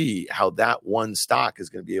don't see how that one stock is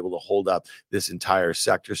going to be able to hold up this entire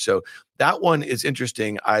sector. So that one is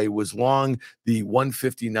interesting. I was long the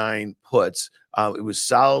 159 puts. It was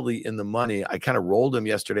solidly in the money. I kind of rolled them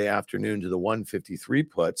yesterday afternoon to the 153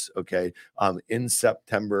 puts, okay, in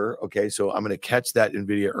September. Okay, so I'm going to catch that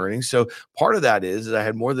NVIDIA earnings. So part of that is I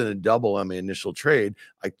had more than a double on my initial trade.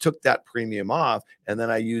 I took that premium off, and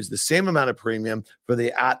then I used the same amount of premium for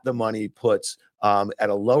the at the money puts at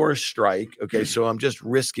a lower strike. Okay, so I'm just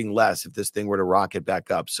risking less if this thing were to rocket back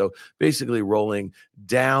up. So basically rolling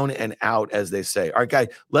down and out, as they say. All right, guy,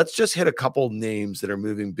 let's just hit a couple names that are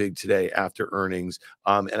moving big today after earnings.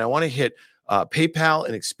 And I want to hit PayPal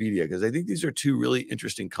and Expedia, because I think these are two really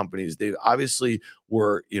interesting companies. They obviously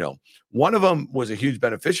were, one of them was a huge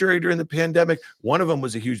beneficiary during the pandemic. One of them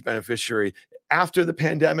was a huge beneficiary after the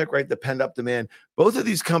pandemic, right? The pent-up demand. Both of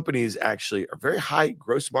these companies actually are very high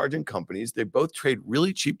gross margin companies. They both trade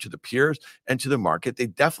really cheap to the peers and to the market. They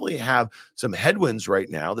definitely have some headwinds right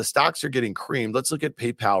now. The stocks are getting creamed. Let's look at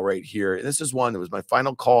PayPal right here. And this is one that was my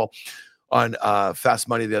final call on Fast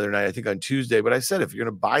Money the other night, I think on Tuesday. But I said, if you're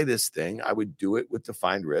going to buy this thing, I would do it with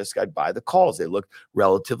defined risk. I'd buy the calls. They look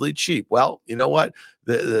relatively cheap. Well, you know what?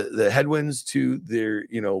 The headwinds to their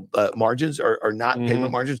margins are not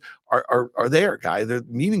payment margins are there, guy. They're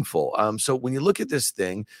meaningful. So when you look at this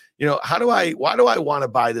thing, why do I want to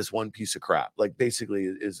buy this one piece of crap? Like, basically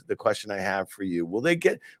is the question I have for you. Will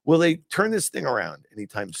they turn this thing around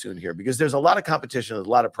anytime soon here? Because there's a lot of competition, there's a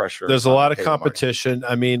lot of pressure. There's a lot of competition.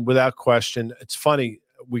 I mean, without question. It's funny.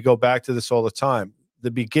 We go back to this all the time.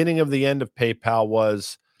 The beginning of the end of PayPal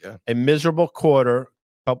was a miserable quarter,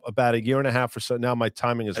 about a year and a half or so. Now my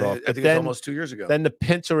timing is off. I think it's almost 2 years ago. Then the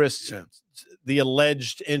Pinterest, the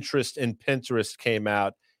alleged interest in Pinterest came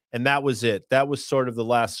out, and that was it. That was sort of the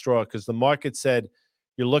last straw, because the market said,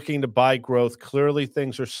 you're looking to buy growth. Clearly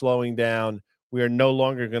things are slowing down. We are no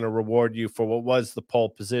longer going to reward you for what was the pole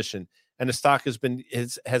position. And the stock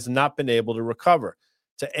has not been able to recover.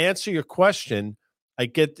 To answer your question,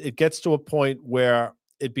 it gets to a point where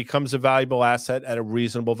it becomes a valuable asset at a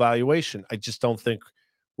reasonable valuation. I just don't think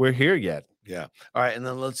we're here yet. Yeah. All right. And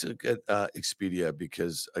then let's look at Expedia,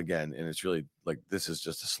 because again, and it's really like, this is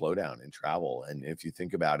just a slowdown in travel. And if you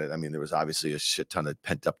think about it, I mean, there was obviously a shit ton of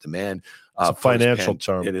pent up demand. It's a financial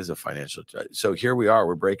term. It is a financial term. So here we are,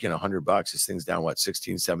 we're breaking $100. This thing's down,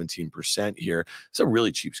 16, 17% here. It's a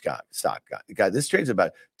really cheap stock. Guy, this trades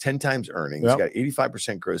about 10 times earnings. Got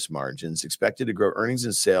 85% gross margins, expected to grow earnings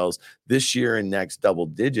and sales this year and next double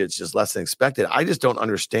digits, just less than expected. I just don't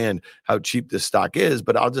understand how cheap this stock is,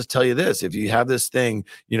 but I'll just tell you this. If you have this thing,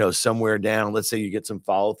 somewhere down, let's say you get some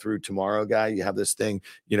follow through tomorrow, guy, you have this thing,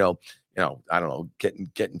 I don't know,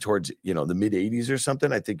 getting towards, the mid 80s or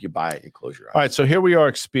something, I think you buy it and close your eyes. All right. So here we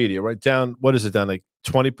are, Expedia, right down. What is it down? Like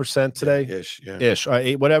 20% today? Ish. All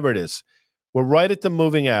right, whatever it is. We're right at the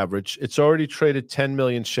moving average. It's already traded 10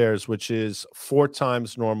 million shares, which is 4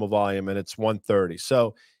 times normal volume, and it's 130.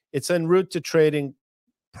 So it's en route to trading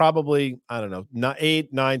probably, I don't know,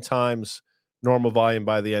 8, 9 times normal volume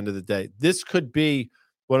by the end of the day. This could be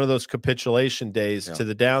one of those capitulation days to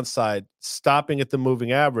the downside, stopping at the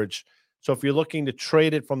moving average. So if you're looking to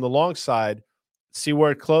trade it from the long side, see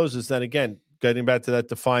where it closes, then again, getting back to that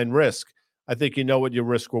defined risk, I think you know what your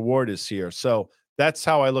risk reward is here. So that's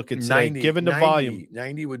how I look at today. 90, given the 90, volume,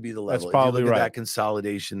 90 would be the level. That's probably if you look right. At that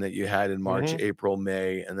consolidation that you had in March, April,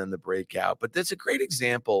 May, and then the breakout. But that's a great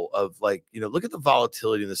example of, like, look at the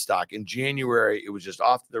volatility in the stock. In January, it was just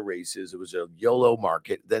off to the races. It was a YOLO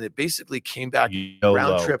market. Then it basically came back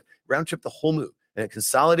round trip the whole move. And it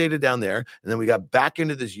consolidated down there. And then we got back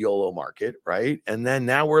into this YOLO market, right? And then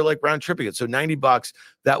now we're like round tripping it. So $90,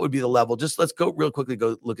 that would be the level. Just let's go real quickly,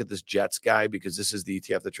 go look at this Jets guy, because this is the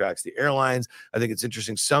ETF that tracks the airlines. I think it's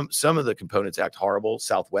interesting. Some of the components act horrible.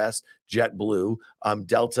 Southwest, JetBlue,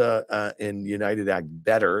 Delta, and United act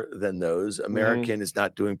better than those. American is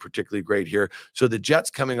not doing particularly great here. So the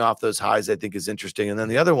Jets coming off those highs, I think, is interesting. And then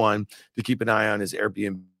the other one to keep an eye on is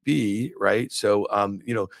Airbnb, right? So,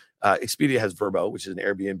 Expedia has Vrbo, which is an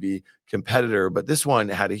Airbnb competitor, but this one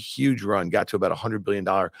had a huge run, got to about $100 billion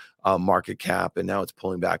market cap, and now it's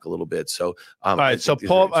pulling back a little bit. So, all right. So,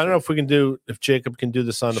 Paul, I don't know if Jacob can do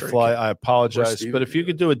this on the fly. I apologize, but if you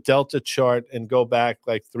could do a Delta chart and go back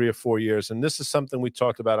like 3 or 4 years, and this is something we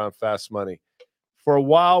talked about on Fast Money. For a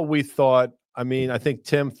while, we thought, I think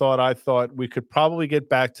Tim thought, I thought we could probably get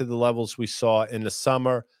back to the levels we saw in the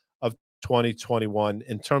summer of 2021.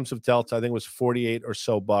 In terms of Delta, I think it was 48 or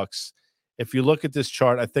so bucks. If you look at this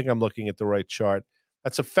chart, I think I'm looking at the right chart.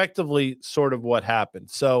 That's effectively sort of what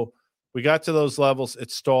happened. So we got to those levels.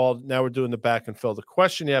 It stalled. Now we're doing the back and fill. The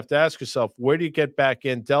question you have to ask yourself, where do you get back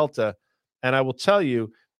in Delta? And I will tell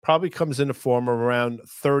you, probably comes in the form of around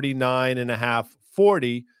 39.5,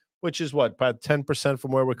 40, which is what, about 10%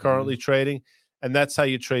 from where we're currently trading. And that's how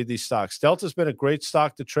you trade these stocks. Delta's been a great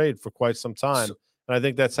stock to trade for quite some time. And I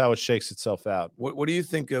think that's how it shakes itself out. What do you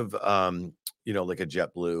think of like a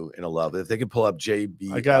JetBlue and a Love? If they could pull up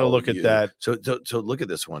JB, I got to look at that. So look at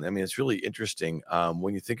this one. I mean, it's really interesting.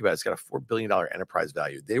 When you think about it, it's got a $4 billion enterprise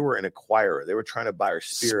value. They were an acquirer. They were trying to buy our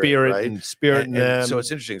Spirit, right? And Spirit and them. So it's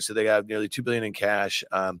interesting. So they got nearly $2 billion in cash,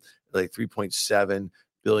 like 3.7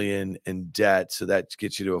 billion in debt. So that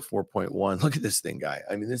gets you to a 4.1. Look at this thing, guy.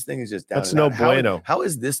 I mean, this thing is just down. That's no bueno. How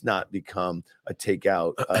has this not become a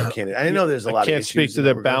takeout candidate? I know there's a lot of issues. I can't speak to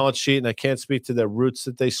their balance sheet, and I can't speak to their routes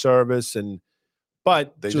that they service.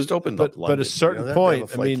 But they just opened up London. But at a certain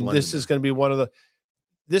point, I mean, this is going to be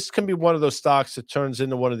this can be one of those stocks that turns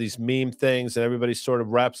into one of these meme things and everybody sort of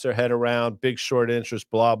wraps their head around, big short interest,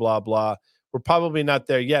 blah, blah, blah. We're probably not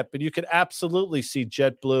there yet, but you could absolutely see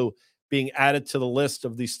JetBlue being added to the list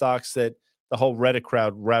of these stocks that the whole Reddit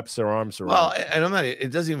crowd wraps their arms around. Well, and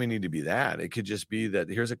it doesn't even need to be that. It could just be that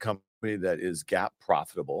here's a company that is GAAP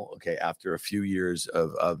profitable, okay, after a few years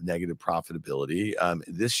of negative profitability.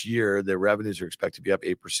 This year, their revenues are expected to be up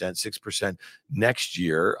 8%, 6% next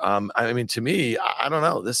year. I mean, to me, I don't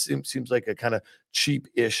know. This seems like a kind of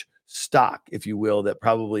cheap-ish stock, if you will, that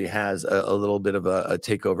probably has a little bit of a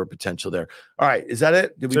takeover potential there. All right, is that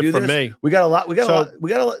it? Did we do this? For me, we got a lot. We got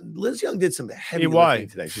a lot. Liz Young did some heavy lifting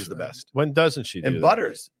today. She's the best. When doesn't she? And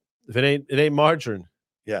Butters. If it ain't margarine.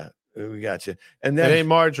 Yeah, we got you. And then it ain't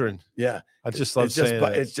margarine. Yeah, I just love saying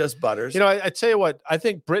that. It's just Butters. You know, I tell you what. I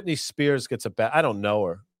think Britney Spears gets a bad. I don't know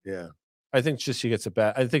her. Yeah, I think she gets a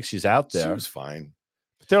bad. I think she's out there. She was fine.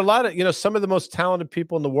 There are a lot of some of the most talented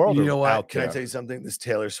people in the world. You know what? Out Can there. I tell you something? This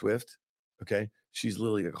Taylor Swift. Okay, she's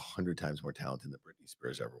literally like 100 times more talented than Britney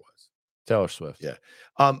Spears ever was. Taylor Swift. Yeah.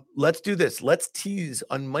 Let's do this. Let's tease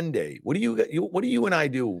on Monday. What do you and I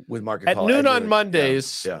do with Market at Call? noon on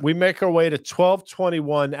Mondays? Yeah. We make our way to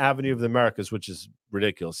 1221 Avenue of the Americas, which is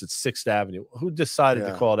ridiculous. It's 6th Avenue. Who decided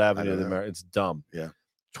to call it Avenue of the Americas? It's dumb. Yeah.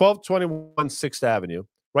 1221 6th Avenue,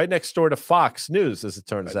 right next door to Fox News, as it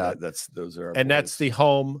turns out. That's the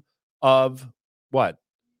home of what?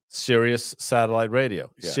 Sirius Satellite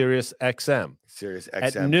Radio, Sirius XM. Sirius XM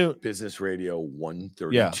at noon. Business Radio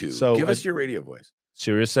 132. Yeah, so give us your radio voice.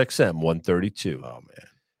 Sirius XM 132. Oh, man.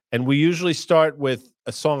 And we usually start with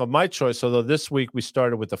a song of my choice, although this week we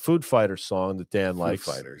started with the Food Fighters song that Dan likes.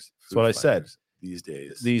 Fighters. That's what I said. These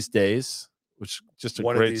days, which is just a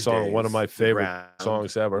great song, one of my favorite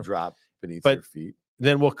songs ever. Drop beneath your feet.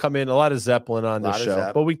 Then we'll come in, a lot of Zeppelin on the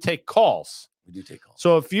show, but we take calls. We do take calls.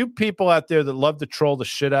 So a few people out there that love to troll the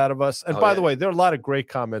shit out of us. And by the way, there are a lot of great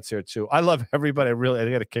comments here too. I love everybody. I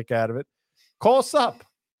get a kick out of it. Call us up.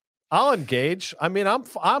 I'll engage. I mean, I'm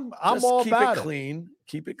all about it. Clean.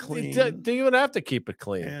 Keep it clean. Do you even have to keep it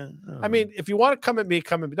clean? Yeah, I mean, if you want to come at me,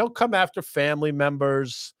 come at me. Don't come after family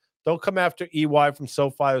members. Don't come after EY from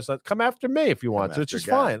SoFi. Come after me if you want to. It's just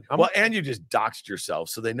fine. And you just doxed yourself,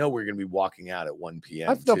 so they know we're going to be walking out at 1 p.m.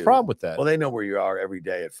 I have no problem with that. Well, they know where you are every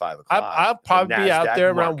day at 5 o'clock. I'll probably be out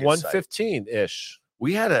there around 1:15-ish.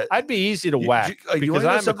 I'd be easy to whack because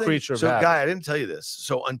I'm a creature of habit. Guy, I didn't tell you this.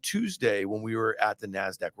 So on Tuesday, when we were at the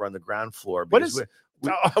NASDAQ, we're on the ground floor.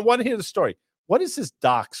 I want to hear the story. What is this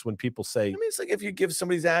dox when people say? I mean, it's like if you give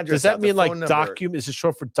somebody's address. Does that mean like document? Is it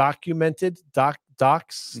short for documented?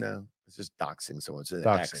 Docs? No, it's just doxing someone. It's an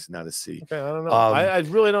X, not a C. Okay, I don't know. I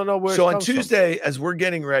really don't know where. So on Tuesday, as we're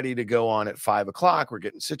getting ready to go on at 5 o'clock, we're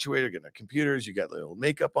getting situated, getting our computers. You got a little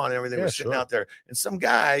makeup on and everything. We're sitting out there, and some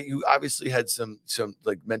guy who obviously had some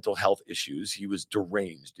like mental health issues. He was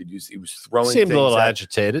deranged. He was throwing. He seemed a little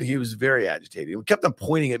agitated. He was very agitated. He kept on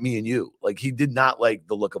pointing at me and you, like he did not like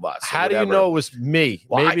the look of us. How do you know it was me?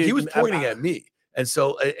 Well, maybe he was pointing at me. And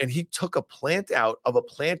so, and he took a plant out of a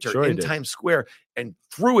planter in Times Square and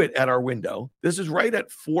threw it at our window. This is right at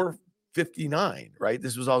 4:59, right?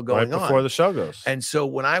 This was all going on before the show goes. And so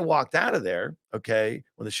when I walked out of there, when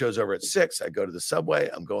the show's over at 6, I go to the subway,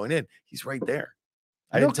 I'm going in. He's right there.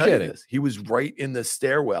 I didn't tell you this. He was right in the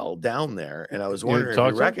stairwell down there. And I was wondering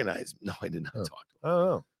if you recognized him. No, I did not talk to him. I don't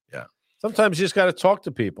know. Yeah. Sometimes you just got to talk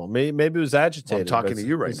to people. Maybe it was agitated. Well, I'm talking to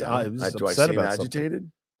you right now. Do I seem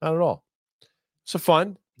agitated? Not at all. So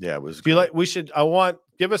fun. Yeah, it was.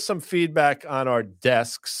 Give us some feedback on our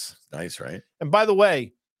desks. Nice, right? And by the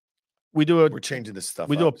way, we're changing this stuff.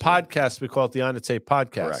 We do a podcast. We call it the On the Tape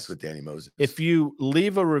Podcast. Correct, with Danny Moses. If you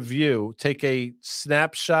leave a review, take a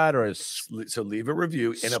snapshot so leave a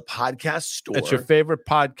review in a podcast store. It's your favorite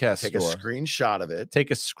podcast store. Take a screenshot of it. Take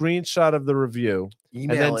a screenshot of the review.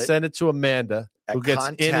 Email and then send it to Amanda. at who gets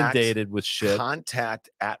inundated with shit.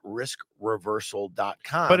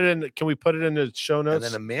 contact@riskreversal.com. Put it in. Can we put it in the show and notes?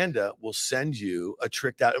 then Amanda will send you a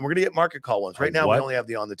tricked out, and we're gonna get market call ones. Right now, what? we only have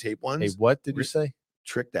the on the tape ones. Hey, what did you say?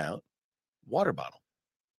 Tricked out water bottle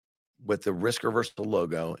with the Risk Reversal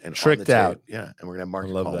logo and Tricked on the out. tape. Yeah, and we're gonna have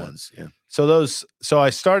market love call that. ones. Yeah. So I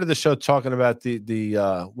started the show talking about the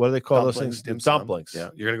what do they call those things? The dim sum. dumplings. Yeah,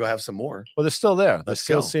 you're gonna go have some more. Well, they're still there. They Let's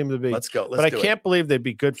still go. seem to be. Let's go. But I do it. can't believe they'd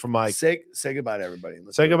be good for my. Say goodbye to everybody.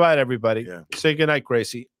 Let's Say do it. goodbye to everybody. Yeah. Say goodnight,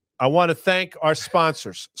 Gracie. I want to thank our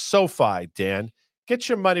sponsors, SoFi, Dan. Get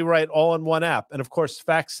your money right all in one app. And of course,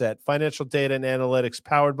 FactSet, financial data and analytics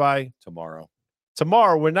powered by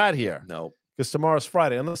Tomorrow, we're not here. No, because tomorrow's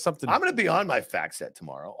Friday. Unless something I'm going to be on my FactSet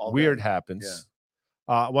tomorrow. All weird day. happens.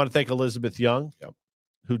 I want to thank Elizabeth Young,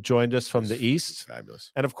 who joined us from the East.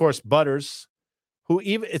 Fabulous. And of course, Butters, who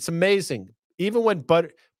it's amazing. Even when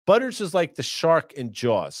Butters is like the shark in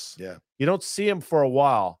Jaws. Yeah. You don't see him for a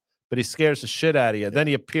while, but he scares the shit out of you. Then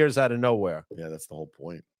he appears out of nowhere. Yeah, that's the whole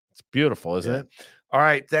point. It's beautiful, isn't it? All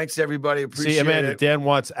right. Thanks, everybody. Appreciate See you, Amanda. it. Dan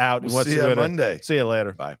wants out. We'll He wants see to you go on to- Monday. See you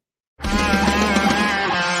later. Bye.